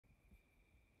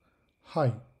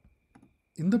Hi,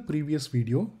 in the previous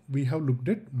video, we have looked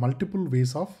at multiple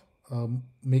ways of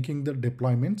making the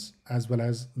deployments as well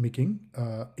as making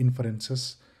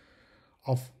inferences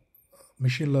of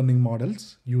machine learning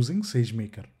models using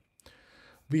Sagemaker.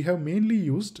 We have mainly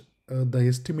used the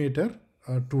estimator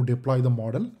to deploy the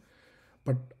model,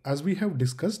 but as we have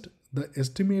discussed, the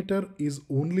estimator is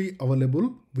only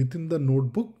available within the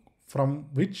notebook from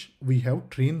which we have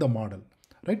trained the model,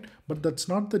 right? But that's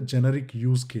not the generic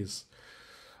use case,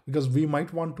 because we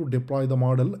might want to deploy the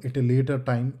model at a later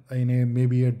time in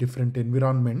maybe a different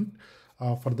environment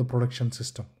for the production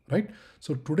system, right?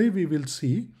 So today we will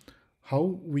see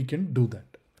how we can do that.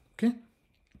 Okay.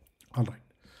 All right.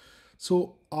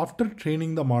 So after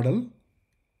training the model,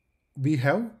 we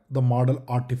have the model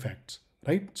artifacts,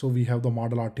 right? So we have the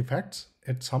model artifacts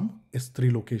at some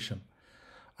S3 location.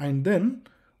 And then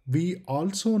we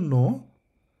also know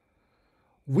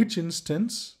which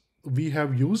instance we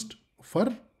have used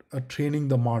for training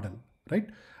the model, right?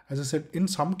 As I said, in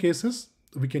some cases,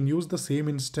 we can use the same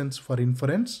instance for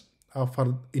inference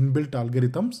for inbuilt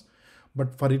algorithms.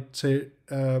 But for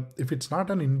if it's not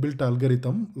an inbuilt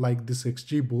algorithm like this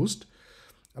XGBoost,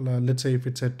 let's say if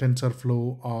it's a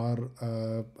TensofrFlow or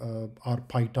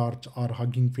PyTorch or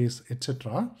HuggingFace,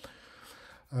 etc.,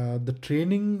 the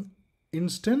training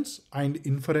instance and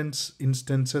inference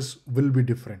instances will be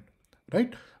different,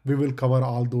 right? We will cover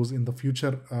all those in the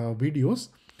future videos.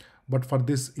 But for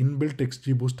this inbuilt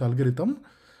XGBoost algorithm,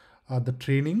 the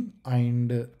training and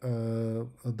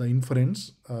the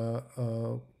inference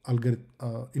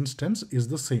instance is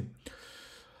the same.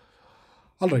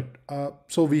 All right,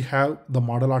 so we have the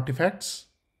model artifacts.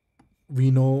 We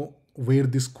know where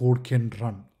this code can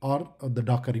run, or the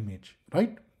Docker image,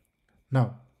 right?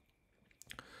 Now,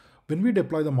 when we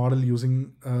deploy the model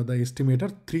using the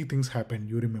estimator, three things happen,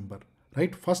 you remember,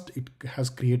 right? First, it has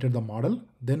created the model,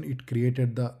 then it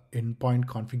created the endpoint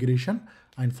configuration,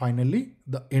 and finally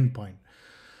the endpoint.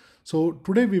 So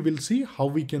today we will see how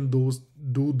we can do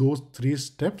those three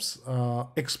steps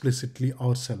explicitly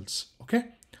ourselves, okay?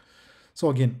 So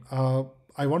again,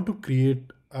 I want to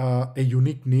create a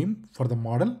unique name for the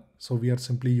model. So we are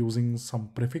simply using some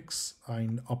prefix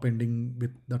and appending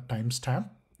with the timestamp.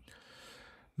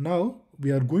 Now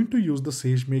we are going to use the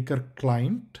Sagemaker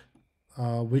client,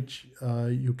 which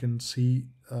you can see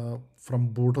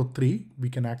from Boto 3. We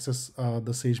can access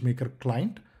the Sagemaker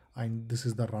client, and this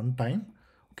is the runtime.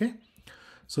 Okay,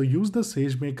 so use the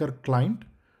Sagemaker client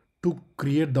to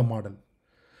create the model.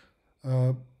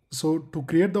 So to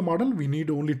create the model, we need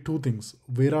only two things: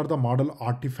 where are the model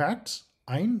artifacts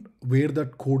and where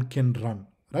that code can run,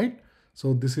 right?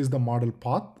 So this is the model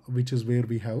path, which is where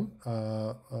we have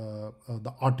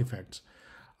the artifacts.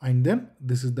 And then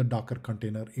this is the Docker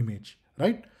container image,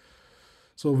 right?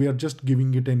 So we are just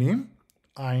giving it a name.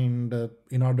 And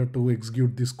in order to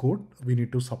execute this code, we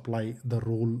need to supply the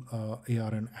role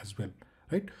ARN as well,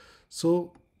 right?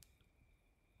 So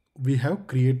we have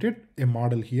created a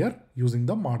model here using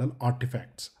the model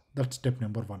artifacts. That's step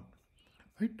number one,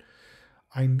 right?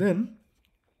 And then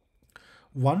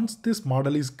once this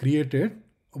model is created,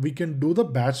 we can do the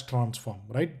batch transform,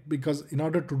 right? Because in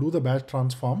order to do the batch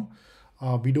transform,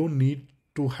 we don't need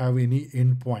to have any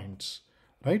endpoints,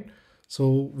 right?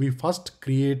 So we first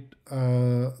create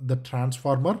the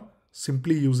transformer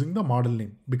simply using the model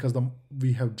name, because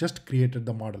we have just created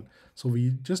the model. So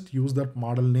we just use that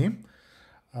model name,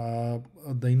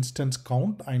 the instance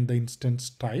count and the instance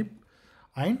type,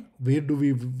 and where do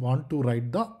we want to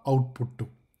write the output to,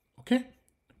 okay?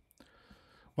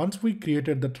 Once we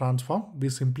created the transform, we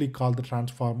simply call the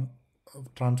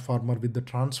transformer with the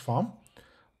transform,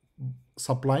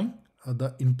 supplying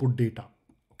the input data,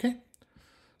 okay?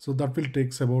 So that will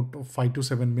take about 5 to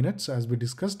 7 minutes, as we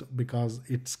discussed, because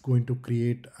it's going to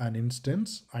create an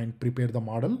instance and prepare the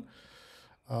model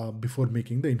before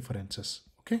making the inferences,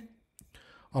 okay?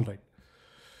 All right.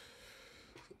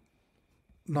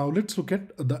 Now let's look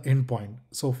at the endpoint.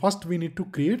 So first we need to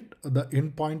create the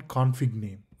endpoint config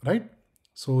name, right?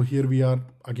 So here we are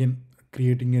again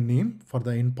creating a name for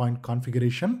the endpoint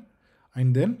configuration,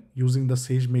 and then using the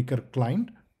Sagemaker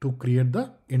client to create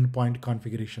the endpoint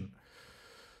configuration.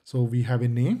 So we have a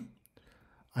name,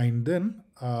 and then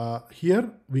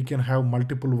here we can have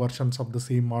multiple versions of the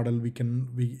same model. We can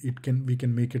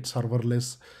make it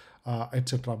serverless,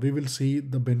 etc. We will see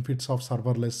the benefits of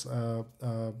serverless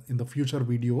in the future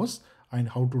videos and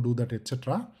how to do that,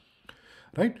 etc.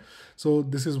 Right? So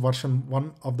this is version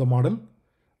 1 of the model,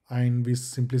 and we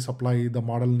simply supply the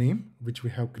model name which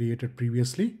we have created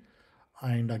previously,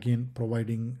 and again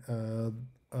providing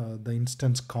the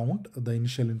instance count, the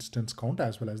initial instance count,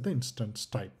 as well as the instance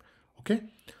type. Okay.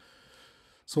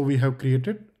 So we have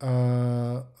created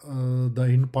the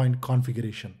endpoint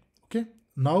configuration. Okay.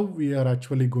 Now we are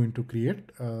actually going to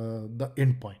create the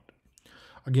endpoint.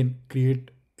 Again,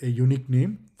 create a unique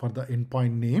name for the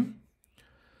endpoint name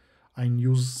and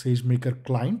use Sagemaker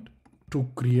client to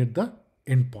create the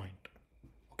endpoint.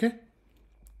 Okay.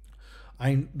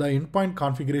 And the endpoint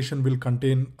configuration will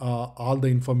contain all the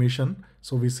information.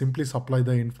 So we simply supply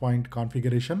the endpoint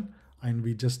configuration and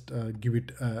we just give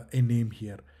it a name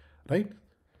here, right?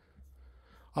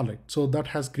 All right, so that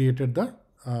has created the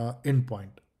endpoint.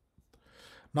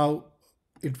 Now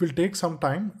it will take some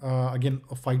time, again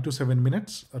 5 to 7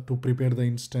 minutes to prepare the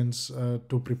instance,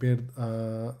 to prepare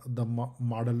the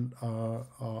model,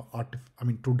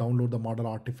 to download the model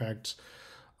artifacts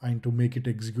and to make it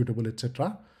executable,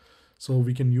 etc. So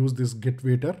we can use this get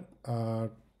waiter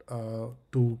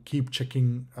to keep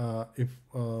checking if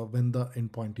when the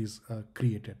endpoint is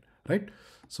created, right?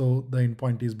 So the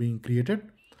endpoint is being created,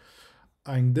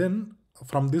 and then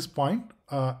from this point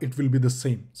it will be the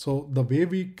same. So the way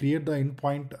we create the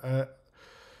endpoint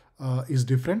is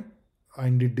different,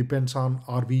 and it depends on,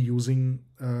 are we using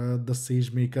the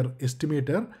Sagemaker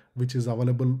estimator, which is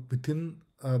available within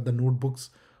the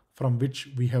notebooks from which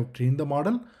we have trained the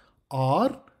model,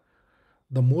 or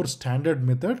the more standard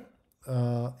method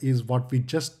is what we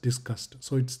just discussed.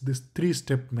 So it's this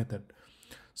 3-step method.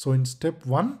 So in step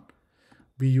 1,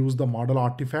 we use the model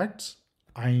artifacts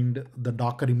and the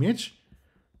Docker image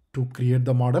to create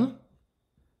the model.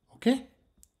 Okay.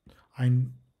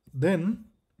 And then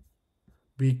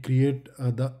we create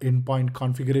the endpoint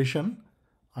configuration,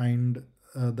 and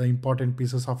the important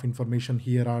pieces of information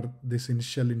here are this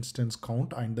initial instance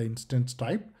count and the instance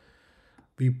type.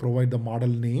 We provide the model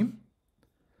name.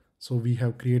 So we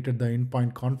have created the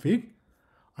endpoint config,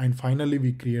 and finally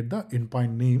we create the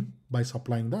endpoint name by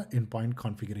supplying the endpoint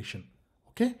configuration.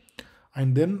 Okay.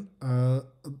 And then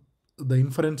the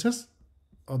inferences,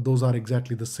 those are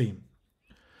exactly the same.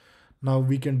 Now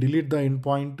we can delete the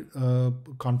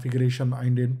endpoint configuration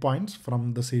and endpoints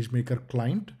from the Sagemaker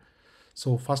client.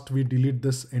 So first we delete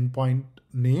this endpoint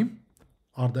name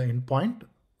or the endpoint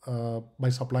by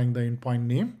supplying the endpoint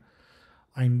name,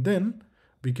 and then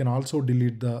we can also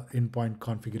delete the endpoint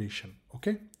configuration.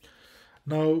 Okay.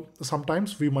 Now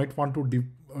sometimes we might want to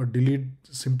delete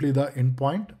simply the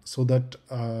endpoint so that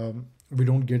we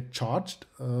don't get charged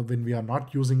when we are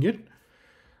not using it.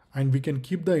 And we can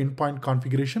keep the endpoint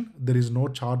configuration. There is no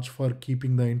charge for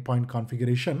keeping the endpoint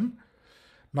configuration.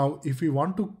 Now, if we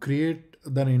want to create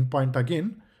the endpoint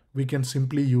again, we can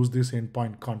simply use this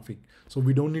endpoint config. So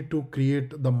we don't need to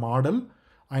create the model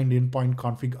and endpoint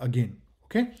config again.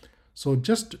 Okay. So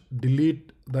just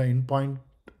delete the endpoint,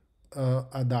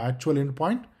 the actual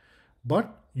endpoint,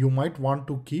 but you might want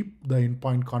to keep the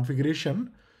endpoint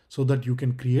configuration so that you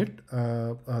can create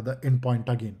the endpoint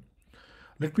again.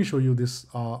 Let me show you this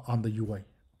on the UI.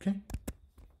 Okay.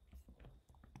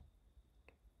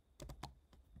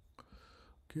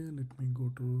 Okay, let me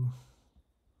go to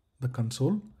the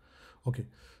console. Okay,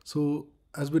 so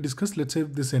as we discussed, let's say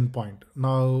this endpoint.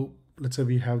 Now, let's say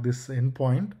we have this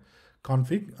endpoint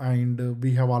config, and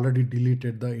we have already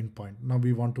deleted the endpoint. Now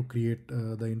we want to create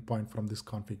the endpoint from this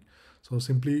config. So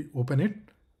simply open it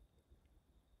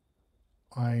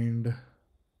and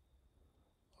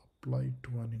apply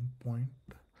to an endpoint.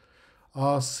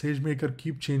 Sagemaker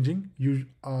keep changing.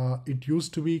 It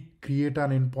used to be create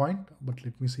an endpoint, but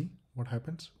let me see what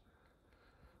happens.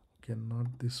 Okay, not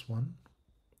this one.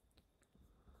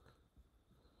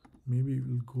 Maybe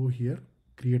we'll go here,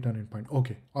 create an endpoint.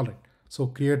 Okay, all right. So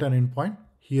create an endpoint.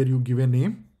 Here you give a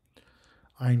name,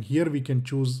 and here we can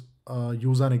choose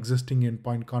use an existing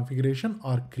endpoint configuration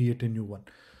or create a new one.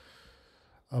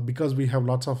 Because we have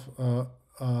lots of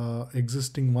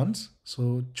existing ones,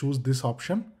 so choose this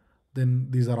option. Then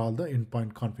these are all the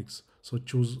endpoint configs. So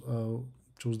choose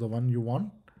the one you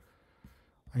want,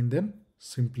 and then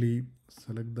simply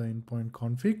select the endpoint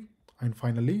config, and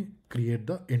finally create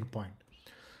the endpoint.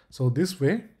 So this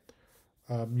way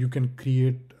you can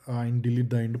create and delete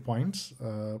the endpoints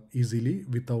easily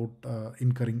without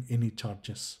incurring any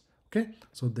charges. Okay,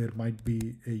 so there might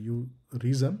be a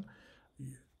reason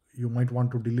you might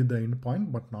want to delete the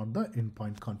endpoint but not the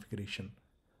endpoint configuration.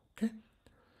 Okay.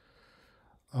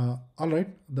 All right,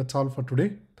 that's all for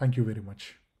today. Thank you very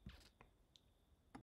much.